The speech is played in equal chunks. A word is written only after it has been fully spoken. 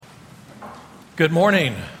Good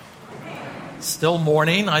morning. Still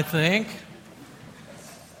morning, I think.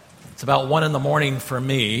 It's about 1 in the morning for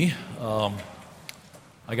me. I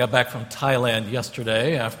got back from Thailand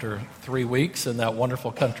yesterday after 3 weeks in that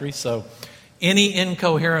wonderful country, so any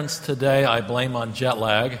incoherence today I blame on jet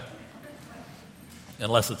lag,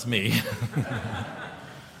 unless it's me.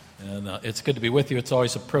 And it's good to be with you. It's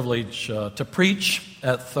always a privilege to preach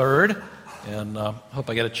at Third, and hope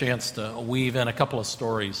I get a chance to weave in a couple of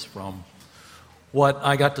stories from what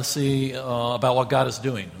I got to see about what God is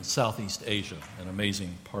doing in Southeast Asia, an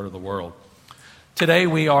amazing part of the world. Today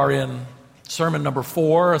we are in sermon number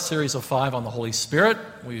 4, a series of 5 on the Holy Spirit.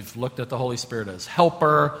 We've looked at the Holy Spirit as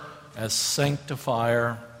helper, as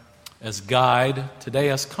sanctifier, as guide, today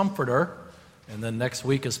as comforter, and then next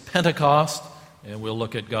week as Pentecost, and we'll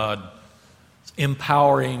look at God's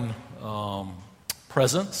empowering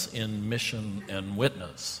presence in mission and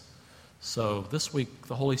witness. So this week,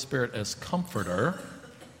 the Holy Spirit as comforter,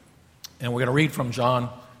 and we're going to read from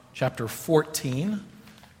John chapter 14,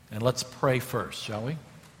 and let's pray first, shall we?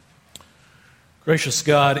 Gracious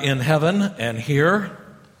God in heaven and here,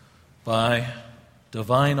 by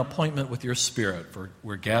divine appointment with your Spirit, for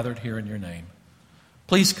we're gathered here in your name.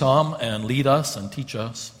 Please come and lead us and teach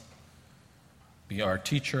us. Be our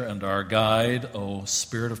teacher and our guide, O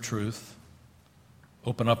Spirit of truth.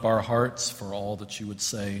 Open up our hearts for all that you would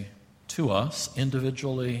say to us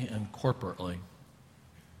individually and corporately.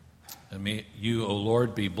 And may you, O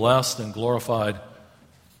Lord, be blessed and glorified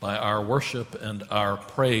by our worship and our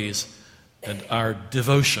praise and our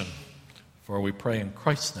devotion. For we pray in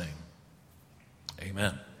Christ's name.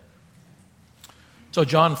 Amen. So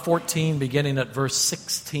John 14, beginning at verse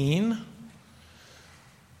 16.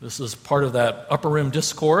 This is part of that upper room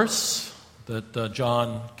discourse that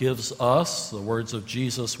John gives us, the words of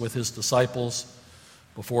Jesus with his disciples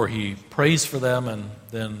before he prays for them and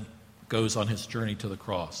then goes on his journey to the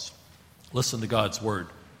cross. Listen to God's word.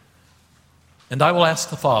 And I will ask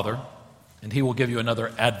the Father, and he will give you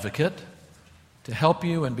another advocate to help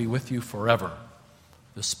you and be with you forever,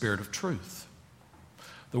 the Spirit of truth.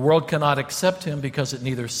 The world cannot accept him because it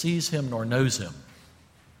neither sees him nor knows him.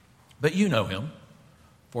 But you know him,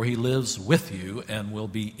 for he lives with you and will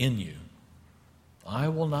be in you. I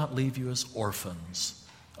will not leave you as orphans.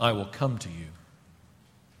 I will come to you.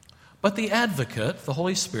 But the advocate, the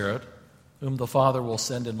Holy Spirit, whom the Father will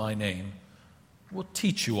send in my name, will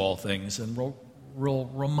teach you all things and will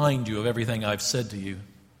remind you of everything I've said to you.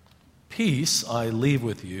 Peace I leave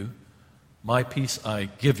with you, my peace I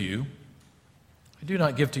give you. I do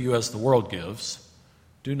not give to you as the world gives.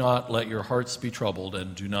 Do not let your hearts be troubled,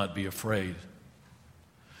 and do not be afraid.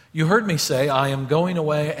 You heard me say, I am going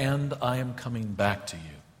away and I am coming back to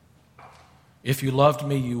you. If you loved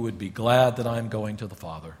me, you would be glad that I am going to the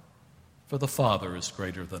Father, for the Father is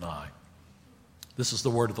greater than I. This is the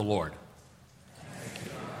word of the Lord.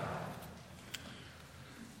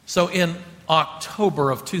 So in October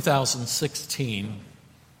of 2016,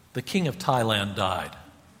 the king of Thailand died.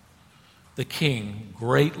 The king,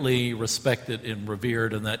 greatly respected and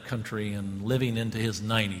revered in that country and living into his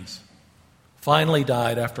 90s, finally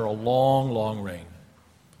died after a long, long reign.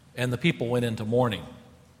 And the people went into mourning.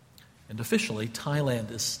 And officially,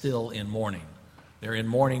 Thailand is still in mourning. They're in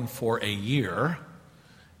mourning for a year.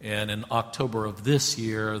 And in October of this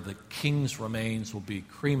year, the king's remains will be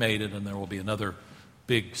cremated and there will be another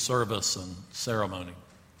big service and ceremony.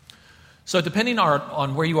 So depending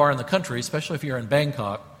on where you are in the country, especially if you're in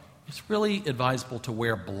Bangkok, it's really advisable to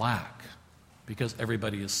wear black because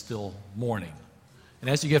everybody is still mourning.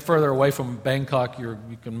 And as you get further away from Bangkok, you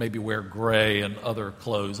can maybe wear gray and other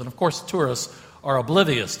clothes. And of course, tourists are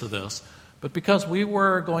oblivious to this. But because we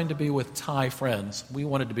were going to be with Thai friends, we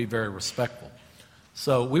wanted to be very respectful.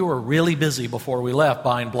 So we were really busy before we left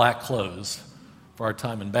buying black clothes for our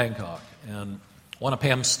time in Bangkok. And one of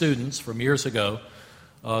Pam's students from years ago,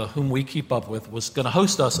 whom we keep up with, was going to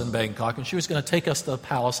host us in Bangkok, and she was going to take us to the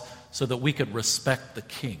palace so that we could respect the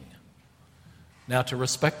king. Now, to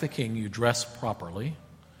respect the king, you dress properly,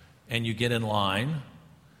 and you get in line.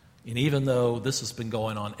 And even though this has been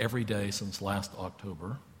going on every day since last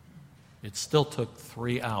October, it still took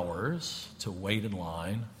 3 hours to wait in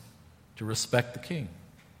line to respect the king.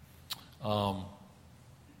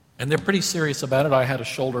 And they're pretty serious about it. I had a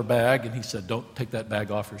shoulder bag, and he said, don't take that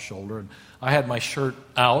bag off your shoulder. And I had my shirt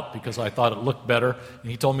out because I thought it looked better,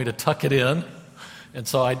 and he told me to tuck it in. And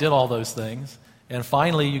so I did all those things. And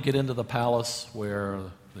finally, you get into the palace where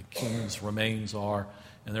the king's remains are,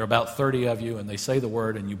 and there are about 30 of you, and they say the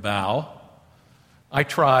word, and you bow. I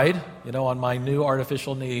tried, on my new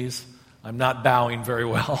artificial knees. I'm not bowing very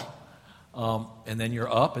well. And then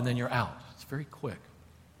you're up, and then you're out. It's very quick.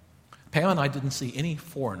 Pam and I didn't see any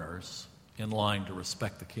foreigners in line to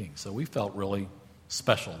respect the king, so we felt really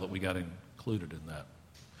special that we got included in that.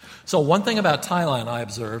 So one thing about Thailand I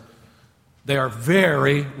observed, they are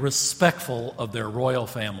very respectful of their royal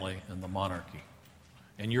family and the monarchy.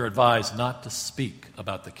 And you're advised not to speak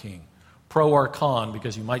about the king, pro or con,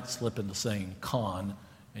 because you might slip into saying con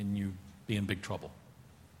and you'd be in big trouble.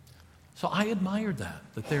 So I admired that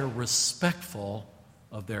they're respectful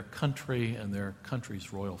of their country and their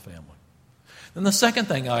country's royal family. Then the second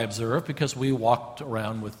thing I observed, because we walked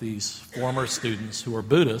around with these former students who were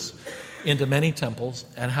Buddhists into many temples,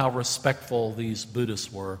 and how respectful these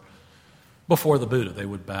Buddhists were before the Buddha. They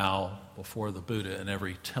would bow before the Buddha in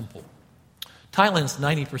every temple. Thailand's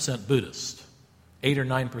 90% Buddhist, 8 or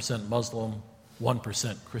 9% Muslim,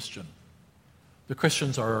 1% Christian. The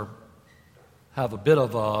Christians have a bit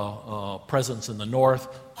of a presence in the north.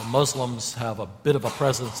 The Muslims have a bit of a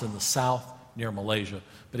presence in the south near Malaysia.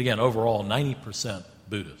 But again, overall, 90%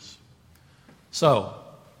 Buddhists. So,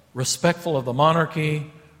 respectful of the monarchy,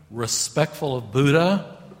 respectful of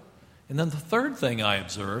Buddha. And then the third thing I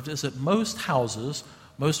observed is that most houses,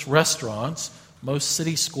 most restaurants, most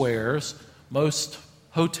city squares, most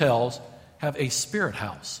hotels have a spirit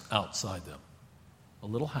house outside them. A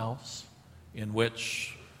little house in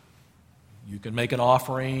which you can make an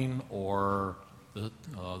offering, or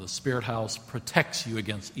the spirit house protects you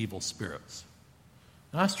against evil spirits.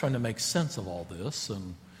 And I was trying to make sense of all this,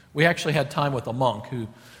 and we actually had time with a monk who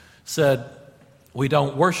said, we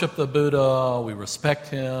don't worship the Buddha, we respect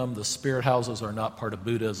him, the spirit houses are not part of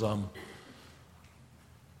Buddhism,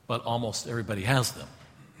 but almost everybody has them.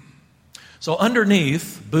 So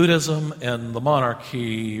underneath Buddhism and the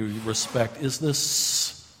monarchy respect is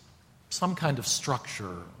this some kind of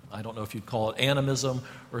structure. I don't know if you'd call it animism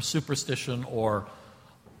or superstition, or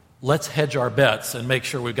let's hedge our bets and make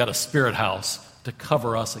sure we've got a spirit house to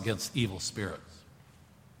cover us against evil spirits.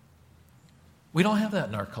 We don't have that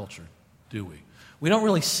in our culture, do we? We don't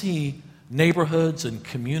really see neighborhoods and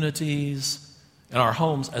communities and our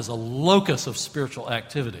homes as a locus of spiritual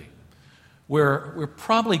activity. We're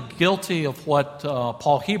probably guilty of what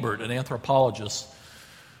Paul Hebert, an anthropologist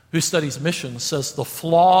who studies missions, says the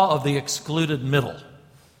flaw of the excluded middle.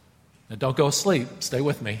 Now, don't go asleep. Stay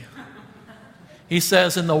with me. He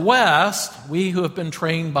says, in the West, we who have been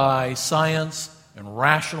trained by science and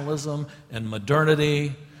rationalism and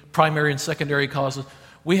modernity, primary and secondary causes,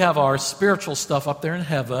 we have our spiritual stuff up there in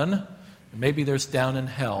heaven, and maybe there's down in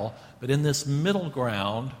hell, but in this middle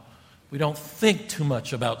ground, we don't think too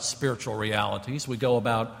much about spiritual realities. We go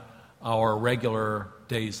about our regular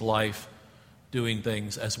day's life doing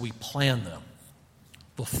things as we plan them.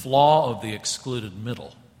 The flaw of the excluded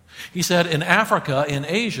middle. He said, in Africa, in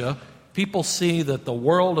Asia, people see that the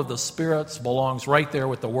world of the spirits belongs right there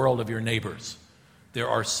with the world of your neighbors. There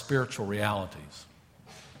are spiritual realities.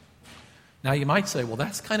 Now you might say, well,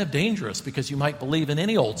 that's kind of dangerous because you might believe in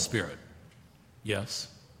any old spirit. Yes.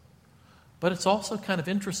 But it's also kind of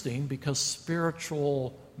interesting because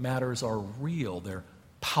spiritual matters are real. They're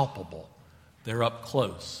palpable. They're up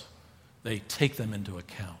close. They take them into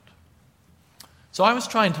account. So I was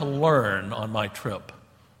trying to learn on my trip,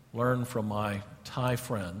 learn from my Thai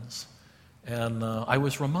friends, and I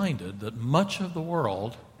was reminded that much of the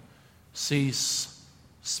world sees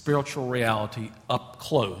spiritual reality up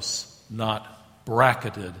close, not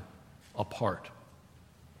bracketed apart.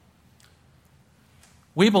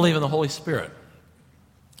 We believe in the Holy Spirit.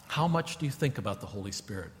 How much do you think about the Holy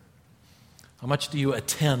Spirit? How much do you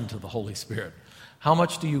attend to the Holy Spirit? How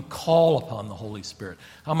much do you call upon the Holy Spirit?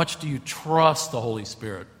 How much do you trust the Holy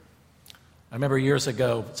Spirit? I remember years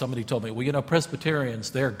ago, somebody told me, well, you know,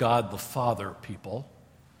 Presbyterians, they're God the Father people,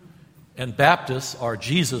 and Baptists are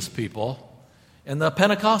Jesus people, and the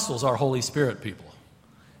Pentecostals are Holy Spirit people.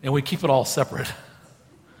 And we keep it all separate.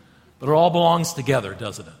 But it all belongs together,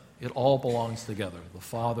 doesn't it? It all belongs together, the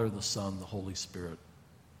Father, the Son, the Holy Spirit.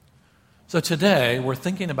 So today, we're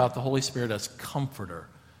thinking about the Holy Spirit as comforter,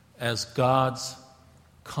 as God's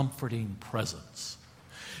comforting presence.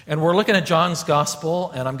 And we're looking at John's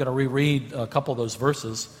Gospel, and I'm going to reread a couple of those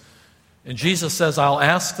verses. And Jesus says, I'll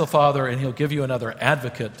ask the Father, and He'll give you another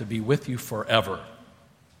advocate to be with you forever.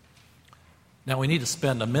 Now, we need to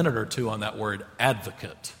spend a minute or two on that word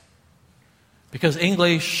advocate, because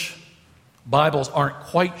English Bibles aren't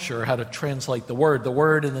quite sure how to translate the word. The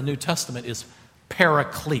word in the New Testament is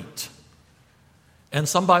paraclete. And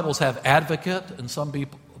some Bibles have advocate, and some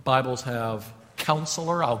Bibles have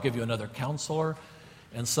counselor. I'll give you another counselor.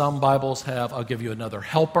 And some Bibles have, I'll give you another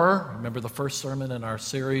helper. Remember the first sermon in our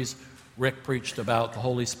series, Rick preached about the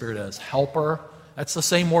Holy Spirit as helper. That's the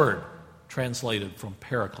same word translated from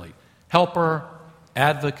paraclete. Helper,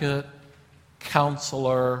 advocate,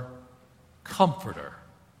 Counselor, Comforter.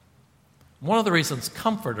 One of the reasons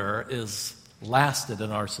Comforter is lasted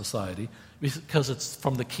in our society because it's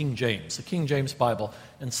from the King James. The King James Bible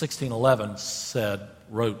in 1611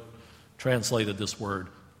 translated this word,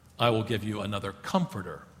 I will give you another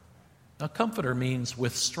comforter. Now, comforter means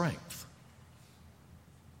with strength.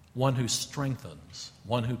 One who strengthens,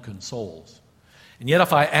 one who consoles. And yet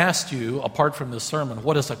if I asked you, apart from this sermon,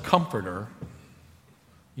 what is a comforter,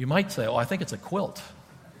 you might say, I think it's a quilt.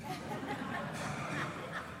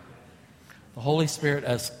 The Holy Spirit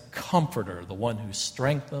as comforter, the one who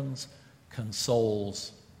strengthens,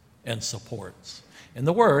 consoles, and supports. And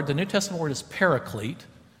the New Testament word is paraclete.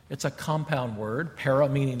 It's a compound word, para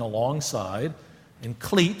meaning alongside, and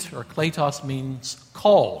klete or kletos means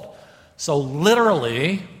called. So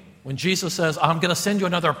literally, when Jesus says, I'm going to send you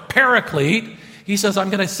another paraclete, he says, I'm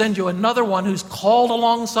going to send you another one who's called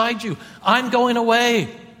alongside you. I'm going away.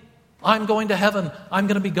 I'm going to heaven. I'm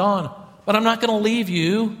going to be gone. But I'm not going to leave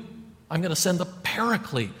you. I'm going to send the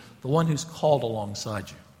paraclete, the one who's called alongside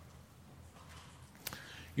you.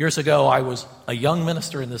 Years ago, I was a young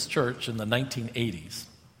minister in this church in the 1980s.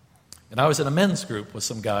 And I was in a men's group with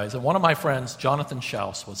some guys. And one of my friends, Jonathan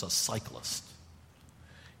Schaus, was a cyclist.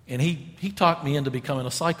 And he talked me into becoming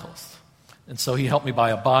a cyclist. And so he helped me buy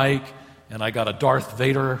a bike. And I got a Darth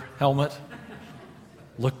Vader helmet.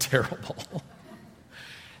 Looked terrible.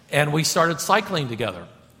 And we started cycling together.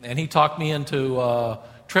 And he talked me into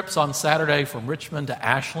trips on Saturday from Richmond to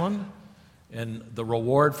Ashland. And the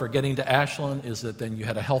reward for getting to Ashland is that then you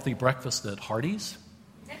had a healthy breakfast at Hardee's.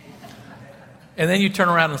 And then you turn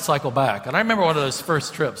around and cycle back. And I remember one of those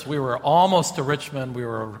first trips. We were almost to Richmond. We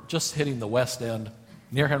were just hitting the West End,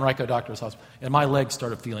 near Henrico Doctor's Hospital. And my legs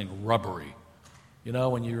started feeling rubbery. You know,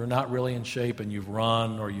 when you're not really in shape and you've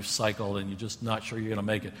run or you've cycled and you're just not sure you're going to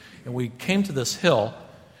make it. And we came to this hill,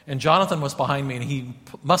 and Jonathan was behind me, and he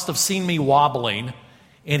must have seen me wobbling.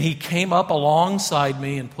 And he came up alongside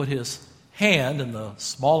me and put his hand in the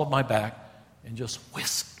small of my back and just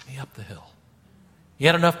whisked me up the hill. He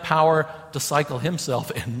had enough power to cycle himself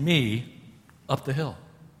and me up the hill.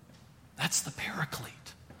 That's the paraclete.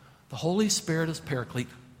 The Holy Spirit as paraclete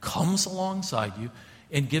comes alongside you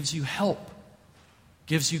and gives you help,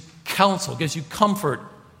 gives you counsel, gives you comfort,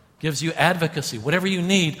 gives you advocacy. Whatever you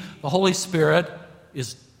need, the Holy Spirit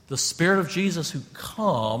is the Spirit of Jesus who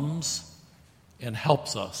comes and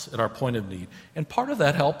helps us at our point of need. And part of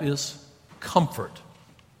that help is comfort.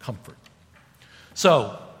 Comfort.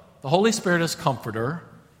 So, the Holy Spirit as comforter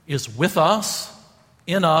is with us,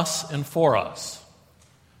 in us, and for us.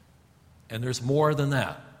 And there's more than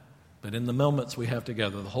that. But in the moments we have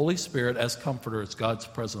together, the Holy Spirit as comforter is God's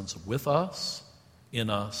presence with us,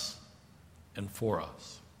 in us, and for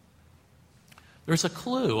us. There's a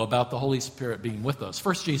clue about the Holy Spirit being with us.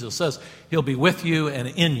 First, Jesus says, He'll be with you and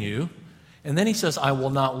in you. And then He says, I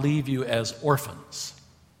will not leave you as orphans.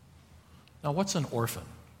 Now, what's an orphan?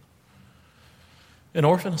 An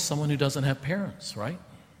orphan is someone who doesn't have parents, right?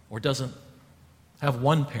 Or doesn't have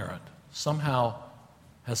one parent, somehow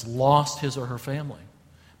has lost his or her family.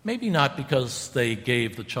 Maybe not because they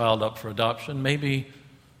gave the child up for adoption. Maybe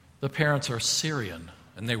the parents are Syrian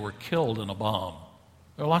and they were killed in a bomb.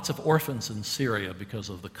 There are lots of orphans in Syria because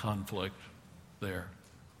of the conflict there.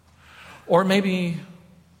 Or maybe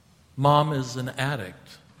mom is an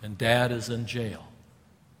addict and dad is in jail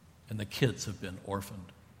and the kids have been orphaned.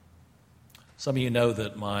 Some of you know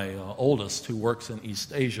that my oldest, who works in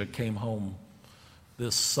East Asia, came home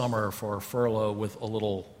this summer for a furlough with a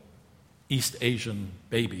little East Asian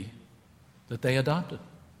baby that they adopted.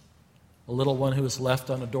 A little one who was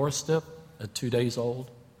left on a doorstep at 2 days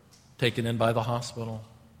old, taken in by the hospital,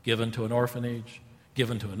 given to an orphanage,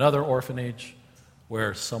 given to another orphanage,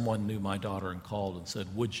 where someone knew my daughter and called and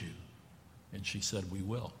said, would you? And she said, we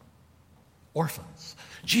will. Orphans.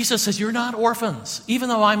 Jesus says, you're not orphans. Even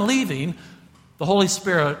though I'm leaving, the Holy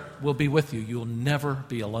Spirit will be with you. You'll never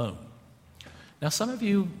be alone. Now, some of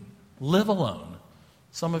you live alone.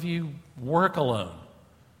 Some of you work alone.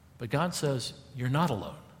 But God says you're not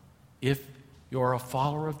alone. If you're a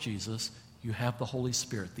follower of Jesus, you have the Holy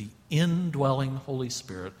Spirit, the indwelling Holy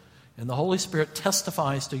Spirit. And the Holy Spirit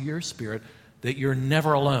testifies to your spirit that you're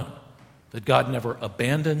never alone, that God never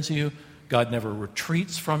abandons you, God never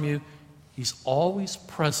retreats from you. He's always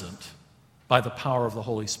present by the power of the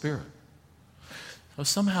Holy Spirit. So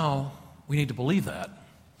somehow we need to believe that,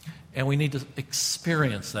 and we need to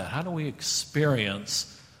experience that. How do we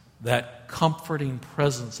experience that comforting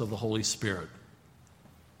presence of the Holy Spirit?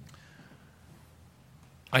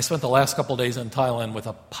 I spent the last couple of days in Thailand with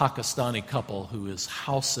a Pakistani couple who is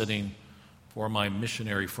house sitting for my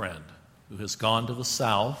missionary friend, who has gone to the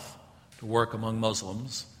south to work among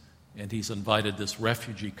Muslims, and he's invited this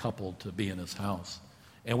refugee couple to be in his house.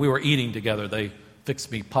 And we were eating together. They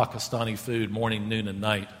fixed me Pakistani food morning, noon, and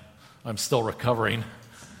night. I'm still recovering.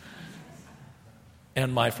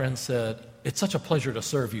 And my friend said, "It's such a pleasure to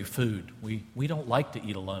serve you food. We don't like to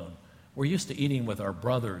eat alone. We're used to eating with our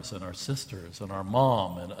brothers and our sisters and our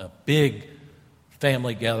mom and a big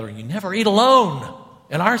family gathering. You never eat alone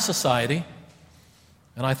in our society."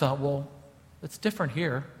 And I thought, well, it's different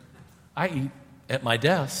here. I eat at my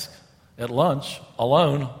desk at lunch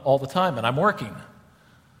alone all the time, and I'm working.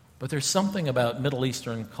 But there's something about Middle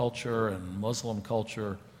Eastern culture and Muslim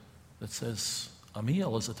culture that says a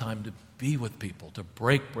meal is a time to be with people, to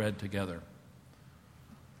break bread together.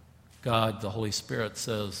 God, the Holy Spirit,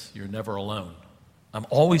 says you're never alone. I'm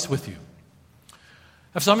always with you.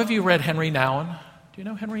 Have some of you read Henry Nouwen? Do you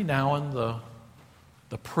know Henry Nouwen,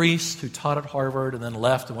 the priest who taught at Harvard and then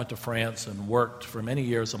left and went to France and worked for many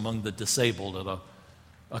years among the disabled at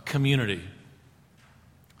a community?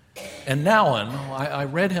 And Nouwen, I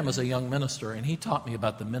read him as a young minister, and he taught me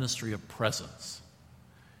about the ministry of presence.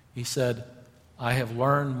 He said, I have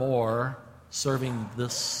learned more serving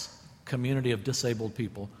this community of disabled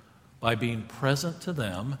people by being present to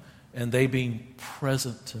them and they being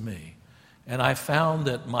present to me. And I found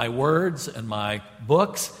that my words and my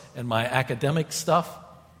books and my academic stuff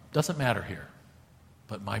doesn't matter here.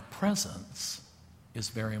 But my presence is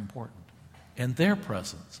very important. And their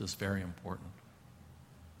presence is very important.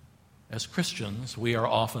 As Christians, we are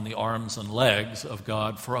often the arms and legs of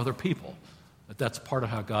God for other people. But that's part of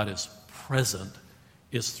how God is present,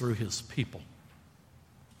 is through his people.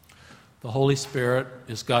 The Holy Spirit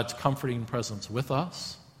is God's comforting presence with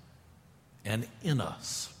us and in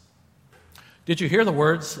us. Did you hear the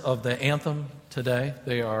words of the anthem today?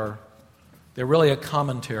 They're really a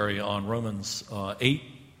commentary on Romans 8,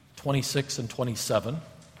 26 and 27.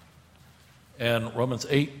 And Romans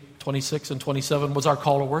 8, 26 and 27 was our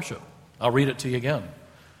call to worship. I'll read it to you again.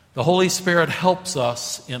 The Holy Spirit helps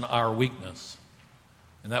us in our weakness.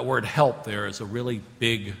 And that word help there is a really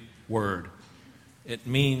big word. It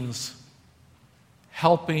means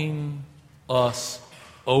helping us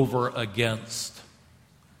over against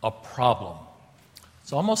a problem.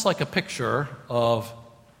 It's almost like a picture of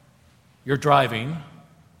you're driving.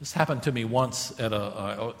 This happened to me once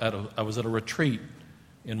I was at a retreat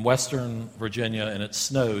in Western Virginia, and it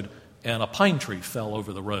snowed, and a pine tree fell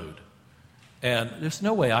over the road. And there's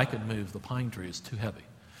no way I could move the pine tree. It's too heavy.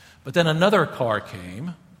 But then another car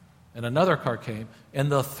came, and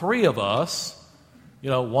the three of us,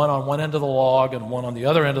 one on one end of the log and one on the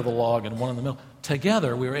other end of the log and one in the middle,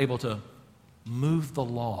 together we were able to move the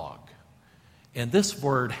log. And this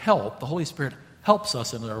word help, the Holy Spirit helps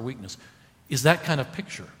us in our weakness, is that kind of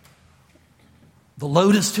picture. The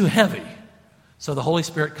load is too heavy. So the Holy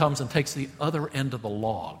Spirit comes and takes the other end of the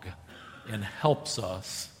log and helps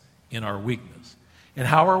us in our weakness. And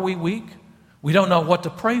how are we weak? We don't know what to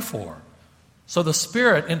pray for. So the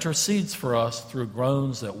Spirit intercedes for us through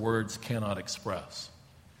groans that words cannot express.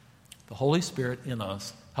 The Holy Spirit in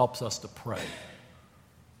us helps us to pray.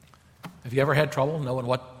 Have you ever had trouble knowing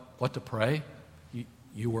what to pray?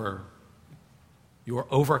 You were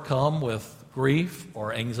overcome with grief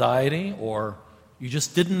or anxiety, or you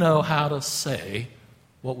just didn't know how to say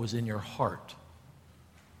what was in your heart.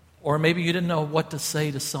 Or maybe you didn't know what to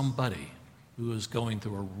say to somebody who was going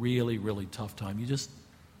through a really, really tough time. You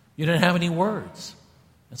didn't have any words.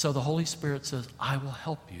 And so the Holy Spirit says, I will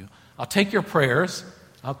help you. I'll take your prayers.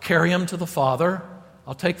 I'll carry them to the Father.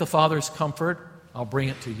 I'll take the Father's comfort. I'll bring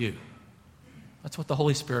it to you. That's what the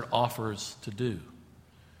Holy Spirit offers to do.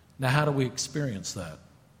 Now, how do we experience that?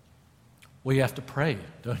 Well, you have to pray,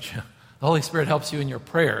 don't you? The Holy Spirit helps you in your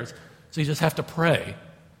prayers, so you just have to pray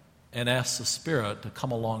and ask the Spirit to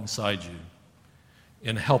come alongside you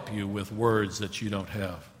and help you with words that you don't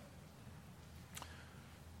have.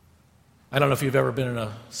 I don't know if you've ever been in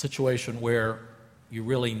a situation where you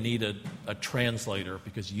really needed a translator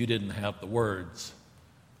because you didn't have the words.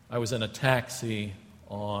 I was in a taxi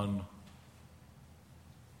on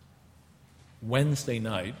Wednesday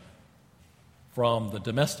night from the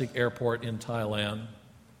domestic airport in Thailand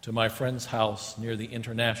to my friend's house near the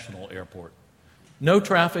international airport. No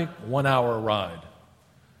traffic, 1 hour ride.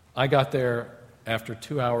 I got there after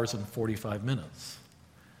 2 hours and 45 minutes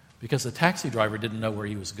because the taxi driver didn't know where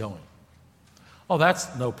he was going. Oh,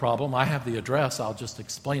 that's no problem. I have the address. I'll just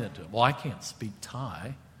explain it to him. Well, I can't speak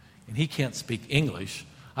Thai, and he can't speak English.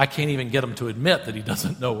 I can't even get him to admit that he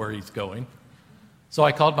doesn't know where he's going. So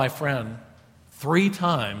I called my friend 3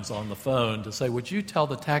 times on the phone to say, would you tell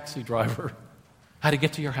the taxi driver how to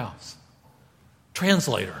get to your house?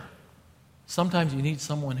 Translator. Sometimes you need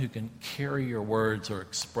someone who can carry your words or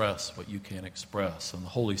express what you can't express, and the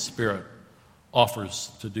Holy Spirit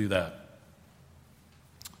offers to do that.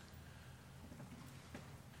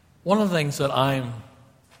 One of the things that I'm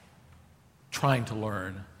trying to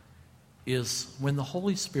learn is when the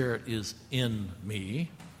Holy Spirit is in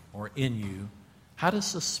me or in you, how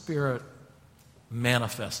does the Spirit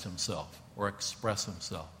manifest himself or express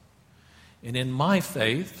himself? And in my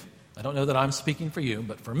faith, I don't know that I'm speaking for you,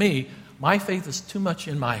 but for me, my faith is too much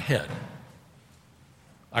in my head.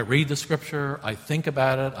 I read the Scripture, I think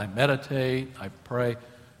about it, I meditate, I pray.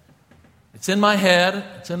 It's in my head,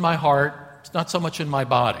 it's in my heart, it's not so much in my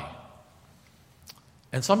body.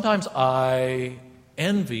 And sometimes I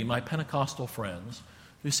envy my Pentecostal friends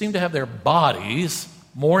who seem to have their bodies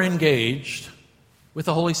more engaged with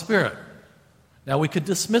the Holy Spirit. Now, we could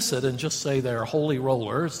dismiss it and just say they're holy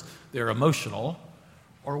rollers, they're emotional,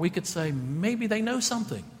 or we could say maybe they know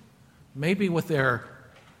something. Maybe with their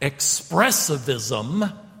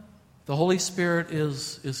expressivism, the Holy Spirit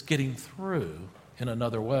is getting through in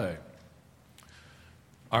another way.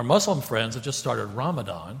 Our Muslim friends have just started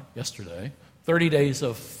Ramadan yesterday, 30 days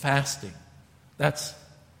of fasting. That's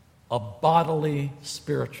a bodily,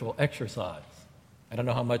 spiritual exercise. I don't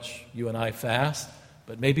know how much you and I fast,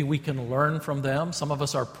 but maybe we can learn from them. Some of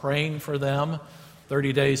us are praying for them.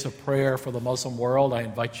 30 days of prayer for the Muslim world. I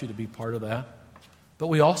invite you to be part of that. But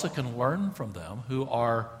we also can learn from them who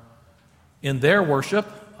are in their worship.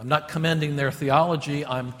 I'm not commending their theology.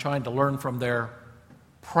 I'm trying to learn from their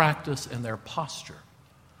practice and their posture.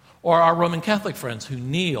 Or our Roman Catholic friends who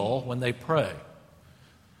kneel when they pray.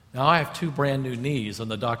 Now, I have 2 brand new knees, and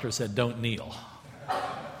the doctor said, don't kneel.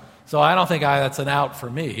 So I don't think that's an out for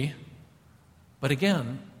me. But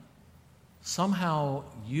again, somehow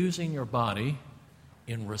using your body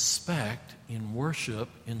in respect, in worship,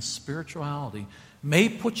 in spirituality, may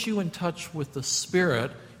put you in touch with the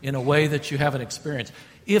Spirit in a way that you haven't experienced.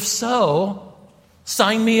 If so,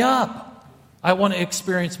 sign me up. I want to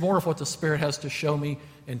experience more of what the Spirit has to show me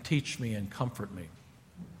and teach me and comfort me.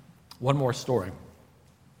 One more story.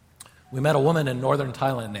 We met a woman in northern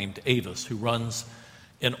Thailand named Avis who runs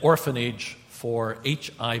an orphanage for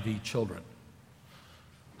HIV children.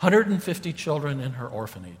 150 children in her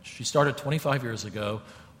orphanage. She started 25 years ago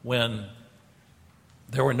when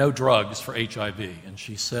there were no drugs for HIV. And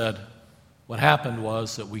she said, what happened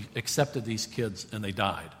was that we accepted these kids and they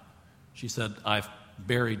died. She said, I've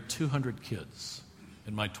buried 200 kids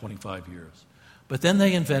in my 25 years. But then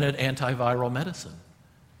they invented antiviral medicine.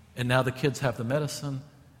 And now the kids have the medicine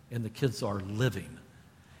and the kids are living.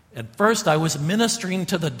 At first I was ministering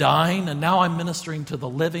to the dying, and now I'm ministering to the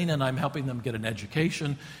living, and I'm helping them get an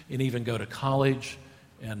education and even go to college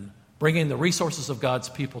and bringing the resources of God's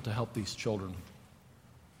people to help these children.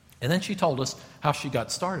 And then she told us how she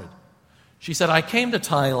got started. She said, I came to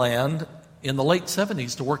Thailand in the late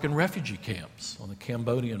 70s to work in refugee camps on the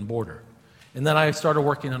Cambodian border. And then I started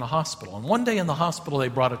working in a hospital. And one day in the hospital, they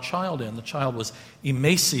brought a child in. The child was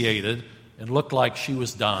emaciated and looked like she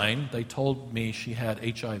was dying. They told me she had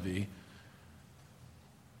HIV.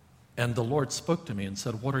 And the Lord spoke to me and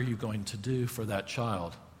said, what are you going to do for that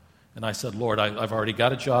child? And I said, Lord, I've already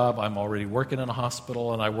got a job. I'm already working in a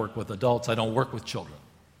hospital, and I work with adults. I don't work with children.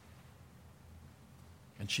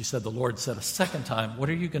 And she said, the Lord said a second time, what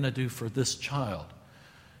are you going to do for this child?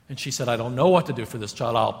 And she said, I don't know what to do for this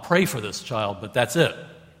child. I'll pray for this child, but that's it.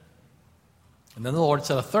 And then the Lord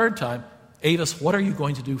said a third time, Avis, what are you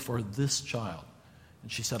going to do for this child?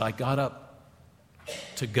 And she said, I got up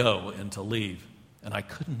to go and to leave, and I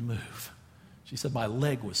couldn't move. She said, my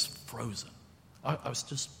leg was frozen. I was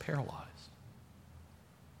just paralyzed.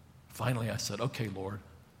 Finally, I said, okay, Lord,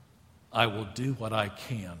 I will do what I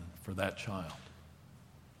can for that child.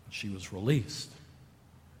 And she was released.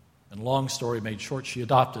 And long story made short, she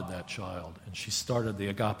adopted that child, and she started the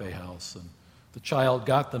Agape House. And the child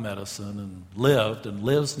got the medicine and lived, and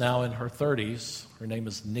lives now in her 30s. Her name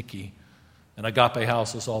is Nikki. And Agape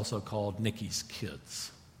House is also called Nikki's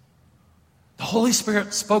Kids. The Holy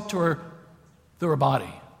Spirit spoke to her through her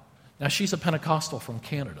body. Now, she's a Pentecostal from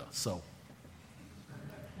Canada, so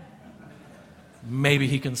maybe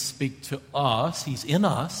he can speak to us. He's in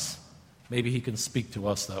us. Maybe he can speak to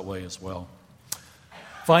us that way as well.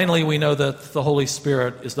 Finally, we know that the Holy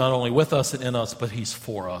Spirit is not only with us and in us, but he's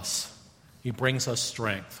for us. He brings us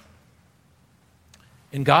strength.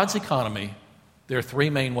 In God's economy, there are 3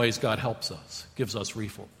 main ways God helps us, gives us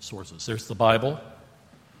resources. There's the Bible.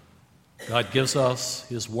 God gives us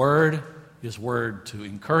His Word to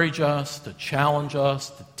encourage us, to challenge us,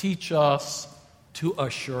 to teach us, to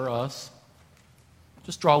assure us.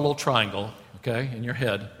 Just draw a little triangle, okay, in your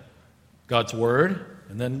head. God's Word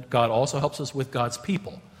And then God also helps us with God's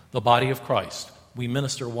people, the body of Christ. We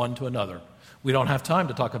minister one to another. We don't have time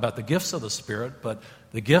to talk about the gifts of the Spirit, but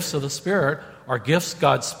the gifts of the Spirit are gifts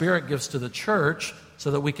God's Spirit gives to the church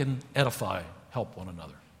so that we can edify, help one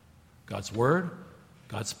another. God's Word,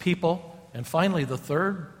 God's people, and finally the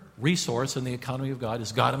third resource in the economy of God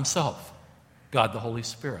is God Himself, God the Holy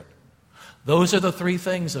Spirit. Those are the three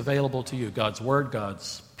things available to you: God's Word,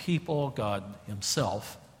 God's people, God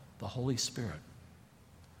Himself, the Holy Spirit.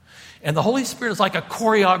 And the Holy Spirit is like a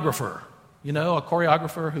choreographer. You know, a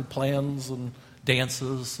choreographer who plans and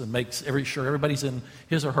dances and makes sure everybody's in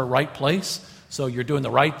his or her right place, so you're doing the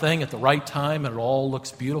right thing at the right time and it all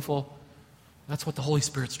looks beautiful. That's what the Holy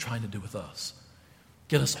Spirit's trying to do with us.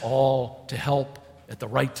 Get us all to help at the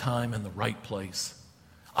right time and the right place.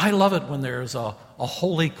 I love it when there's a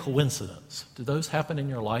holy coincidence. Do those happen in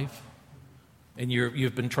your life? And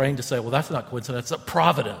you've been trained to say, well, that's not coincidence, it's a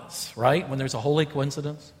providence, right? When there's a holy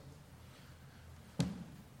coincidence.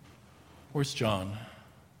 Where's John?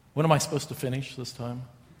 When am I supposed to finish this time?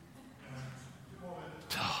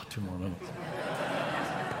 2 more minutes.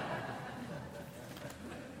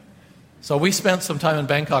 So we spent some time in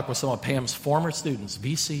Bangkok with some of Pam's former students,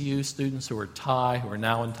 VCU students who are Thai, who are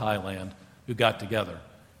now in Thailand, who got together.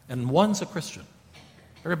 And one's a Christian.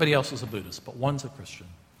 Everybody else is a Buddhist, but one's a Christian.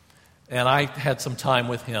 And I had some time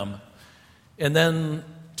with him. And then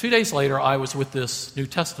 2 days later, I was with this New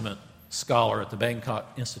Testament scholar at the Bangkok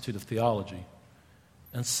Institute of Theology.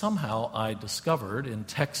 And somehow I discovered in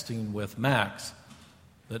texting with Max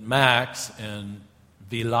that Max and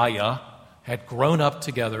Vilaya had grown up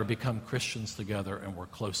together, become Christians together, and were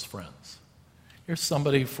close friends. Here's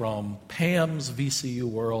somebody from Pam's VCU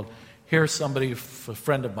world. Here's somebody, a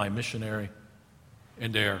friend of my missionary,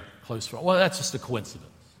 and they're close friends. Well, that's just a coincidence.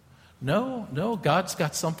 No, God's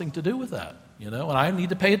got something to do with that, and I need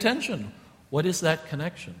to pay attention. What is that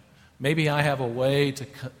connection? Maybe I have a way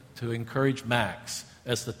to encourage Max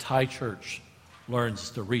as the Thai church learns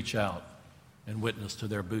to reach out and witness to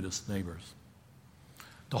their Buddhist neighbors.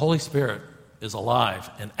 The Holy Spirit is alive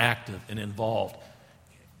and active and involved,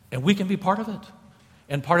 and we can be part of it.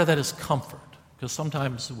 And part of that is comfort, because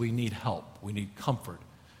sometimes we need help, we need comfort.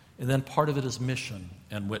 And then part of it is mission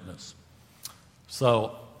and witness.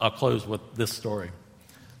 So I'll close with this story.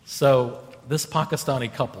 So this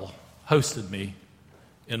Pakistani couple hosted me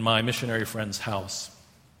in my missionary friend's house.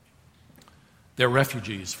 They're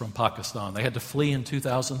refugees from Pakistan. They had to flee in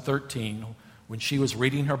 2013 when she was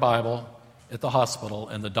reading her Bible at the hospital,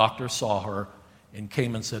 and the doctor saw her and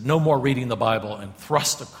came and said, "No more reading the Bible," and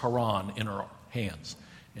thrust a Quran in her hands.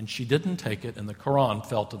 And she didn't take it, and the Quran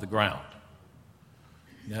fell to the ground.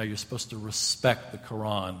 Now, you're supposed to respect the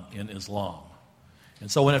Quran in Islam. And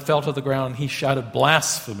so when it fell to the ground, he shouted,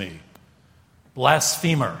 "Blasphemy,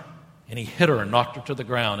 blasphemer." And he hit her and knocked her to the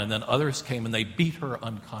ground. And then others came and they beat her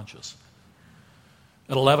unconscious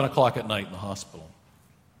at 11 o'clock at night in the hospital.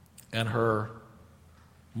 And her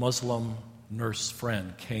Muslim nurse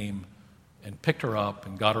friend came and picked her up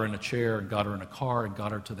and got her in a chair and got her in a car and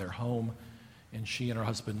got her to their home. And she and her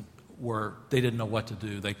husband they didn't know what to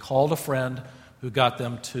do. They called a friend who got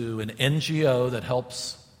them to an NGO that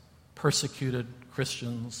helps persecuted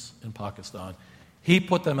Christians in Pakistan. He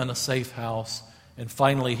put them in a safe house. And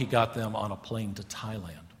finally, he got them on a plane to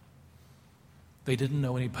Thailand. They didn't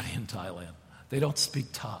know anybody in Thailand. They don't speak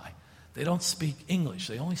Thai. They don't speak English.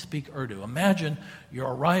 They only speak Urdu. Imagine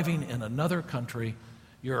you're arriving in another country,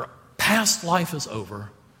 your past life is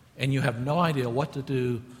over, and you have no idea what to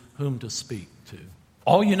do, whom to speak to.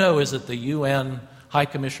 All you know is that the UN High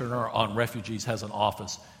Commissioner on Refugees has an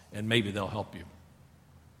office, and maybe they'll help you.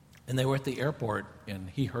 And they were at the airport, and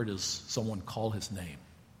he heard someone call his name.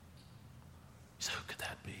 He said, "Who could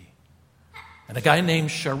that be?" And a guy named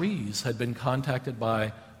Shariz had been contacted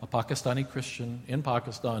by a Pakistani Christian in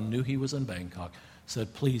Pakistan, knew he was in Bangkok,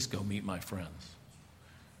 said, "Please go meet my friends."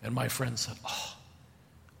 And my friend said,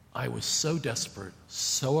 I was so desperate,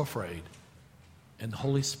 so afraid, and the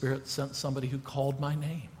Holy Spirit sent somebody who called my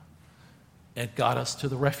name and got us to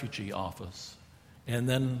the refugee office and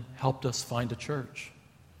then helped us find a church.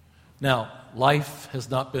 Now, life has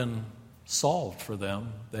not been solved for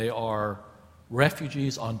them. They are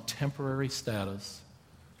refugees on temporary status.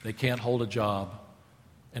 They can't hold a job,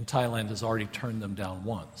 and Thailand has already turned them down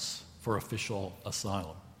once for official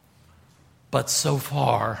asylum. But so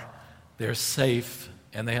far, they're safe,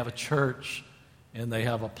 and they have a church, and they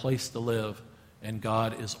have a place to live, and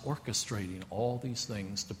God is orchestrating all these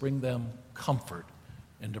things to bring them comfort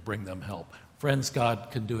and to bring them help. Friends, God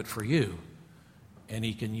can do it for you, and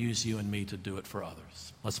He can use you and me to do it for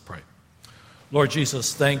others. Let's pray. Lord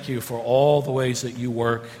Jesus, thank you for all the ways that you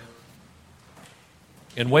work.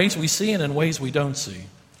 in ways we see and in ways we don't see.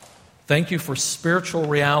 Thank you for spiritual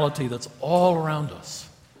reality that's all around us.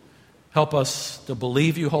 Help us to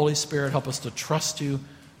believe you, Holy Spirit. Help us to trust you.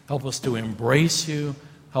 Help us to embrace you.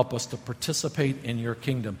 Help us to participate in your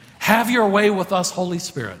kingdom. Have your way with us, Holy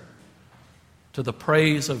Spirit, to the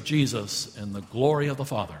praise of Jesus and the glory of the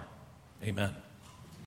Father. Amen.